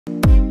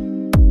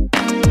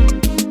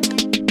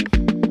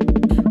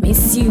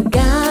Miss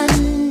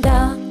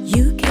Uganda,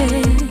 UK.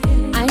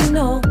 I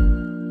know,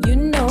 you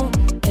know,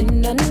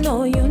 and I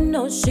know you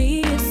know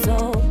she is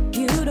so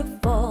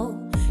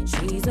beautiful.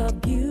 She's a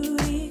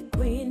beauty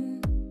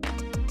queen.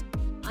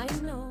 I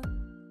know.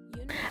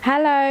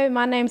 Hello,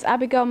 my name's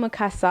Abigail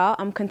Mukasa.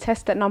 I'm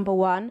contestant number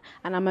 1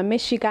 and I'm a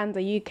Miss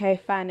Uganda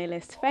UK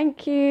finalist.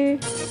 Thank you.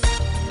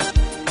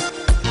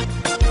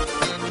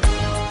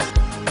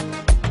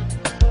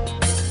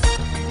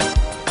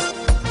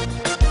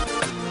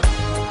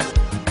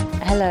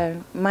 Hello,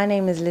 my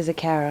name is Liza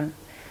Kara.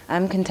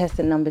 I'm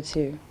contestant number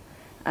 2.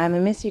 I'm a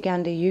Miss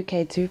Uganda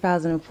UK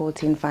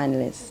 2014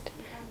 finalist.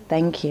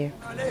 Thank you.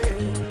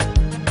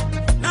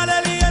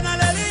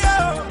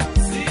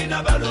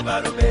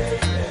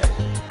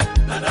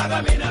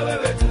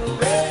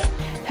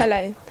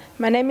 Hello,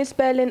 my name is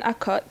Berlin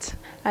Akot.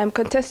 I am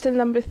contestant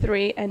number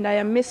 3 and I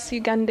am Miss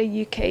Uganda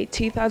UK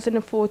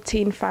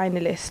 2014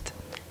 finalist.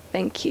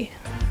 Thank you.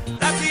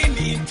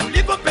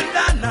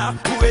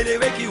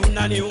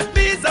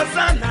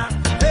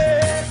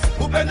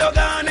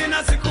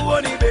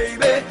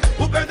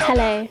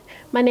 Hello,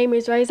 my name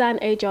is Roseanne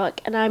Ojok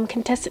and I'm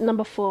contestant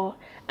number 4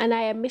 and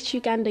I am Miss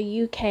Uganda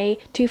UK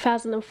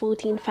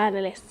 2014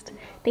 finalist.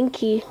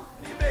 Thank you.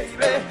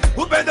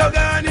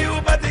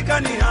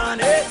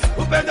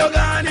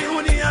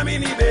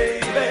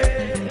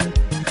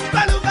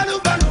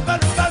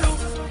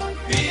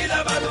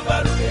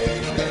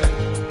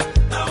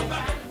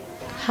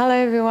 Hello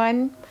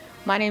everyone,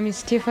 my name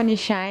is Tiffany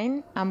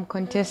Shine. I'm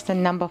contestant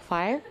number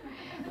 5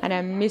 and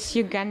I'm Miss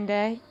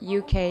Uganda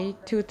UK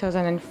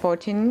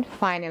 2014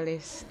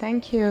 finalist.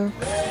 Thank you.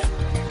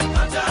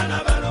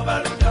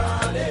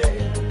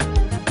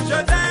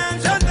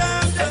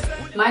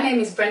 My name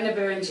is Brenda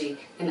Burunji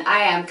and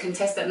I am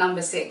contestant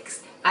number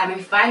 6. I'm a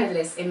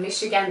finalist in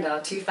Miss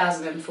Uganda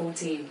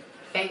 2014.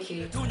 Thank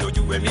you.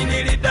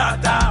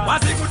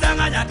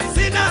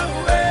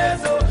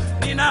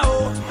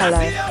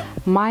 Hello,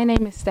 my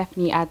name is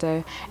Stephanie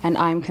Addo and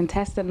I'm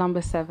contestant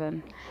number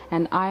 7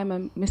 and I am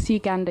a Miss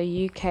Uganda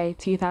UK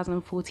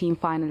 2014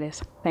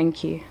 finalist.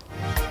 Thank you.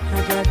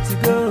 I got to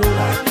go.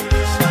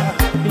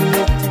 You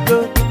left to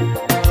go.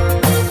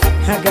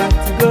 I got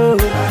to go.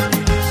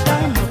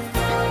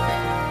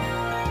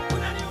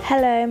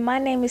 Hello, my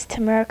name is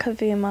Tamara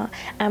Kavuma.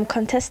 I'm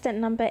contestant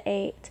number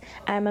 8.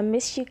 I'm a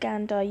Miss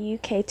Uganda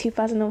UK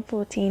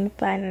 2014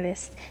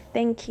 finalist.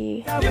 Thank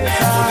you.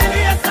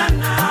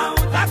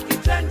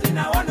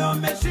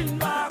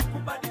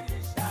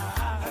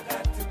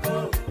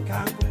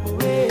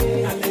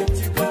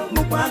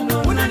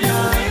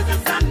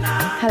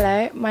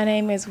 Hello, my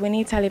name is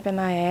Winnie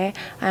Talibanaye.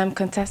 I am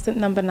contestant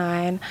number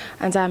 9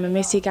 and I am a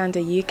Miss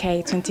Uganda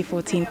UK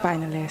 2014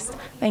 finalist.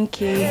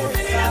 Thank you.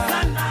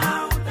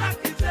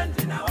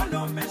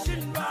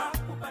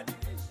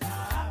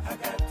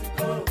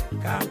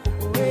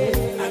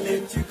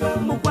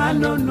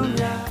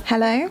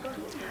 Hello,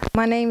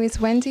 my name is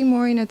Wendy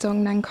Maureen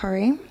Adong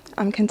Nankori.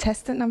 I'm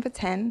contestant number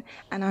 10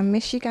 and I'm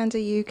Miss Uganda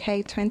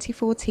UK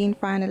 2014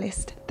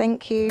 finalist.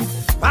 Thank you.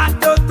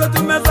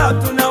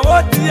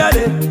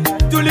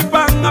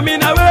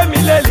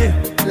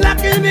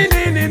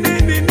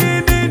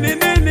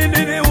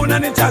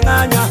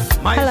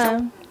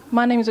 Hello,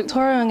 my name is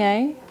Victoria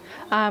Onge.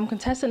 I'm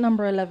contestant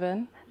number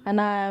 11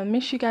 and I am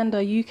Miss Uganda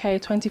UK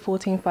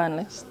 2014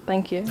 finalist.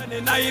 Thank you.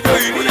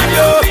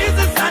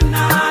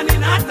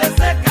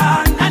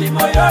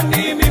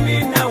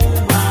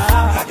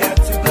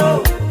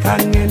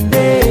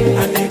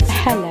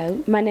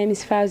 Hello, my name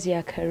is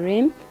Fauzia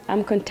Karim.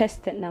 I'm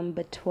contestant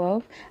number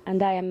 12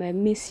 and I am a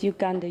Miss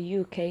Uganda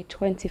UK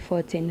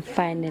 2014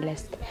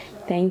 finalist.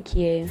 Thank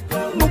you.